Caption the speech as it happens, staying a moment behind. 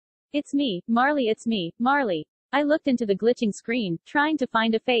It's me, Marlee, it's me, Marlee. I looked into the glitching screen, trying to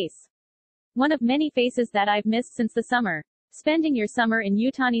find a face. One of many faces that I've missed since the summer. Spending your summer in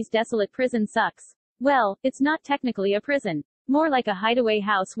Utani's desolate prison sucks. Well, it's not technically a prison. More like a hideaway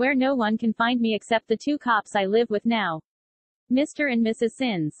house where no one can find me except the two cops I live with now. Mr. and Mrs.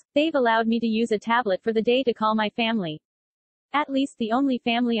 Sins. They've allowed me to use a tablet for the day to call my family. At least the only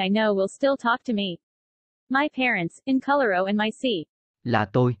family I know will still talk to me. My parents, in Coloro and my C. Là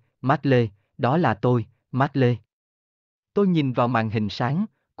tôi, Marlee, đó là tôi, Marlee. Tôi nhìn vào màn hình sáng,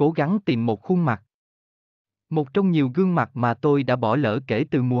 cố gắng tìm một khuôn mặt. Một trong nhiều gương mặt mà tôi đã bỏ lỡ kể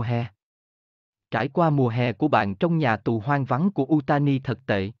từ mùa hè. Trải qua mùa hè của bạn trong nhà tù hoang vắng của Utani thật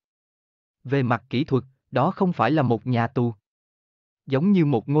tệ. Về mặt kỹ thuật, đó không phải là một nhà tù. Giống như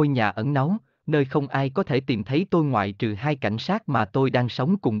một ngôi nhà ẩn náu, nơi không ai có thể tìm thấy tôi ngoại trừ hai cảnh sát mà tôi đang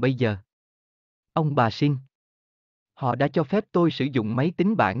sống cùng bây giờ. Ông bà Shin. Họ đã cho phép tôi sử dụng máy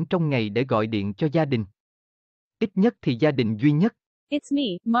tính bảng trong ngày để gọi điện cho gia đình. Ít nhất thì gia đình duy nhất. It's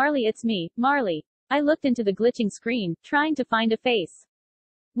me, Marlee, it's me, Marlee. I looked into the glitching screen, trying to find a face.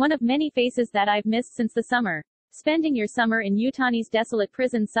 One of many faces that I've missed since the summer. Spending your summer in Utani's desolate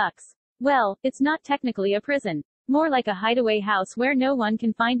prison sucks. Well, it's not technically a prison. More like a hideaway house where no one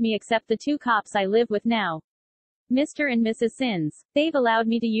can find me except the two cops I live with now. Mr. and Mrs. Sins. They've allowed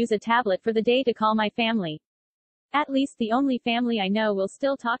me to use a tablet for the day to call my family. At least the only family I know will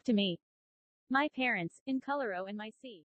still talk to me. My parents, in Coloro and my C.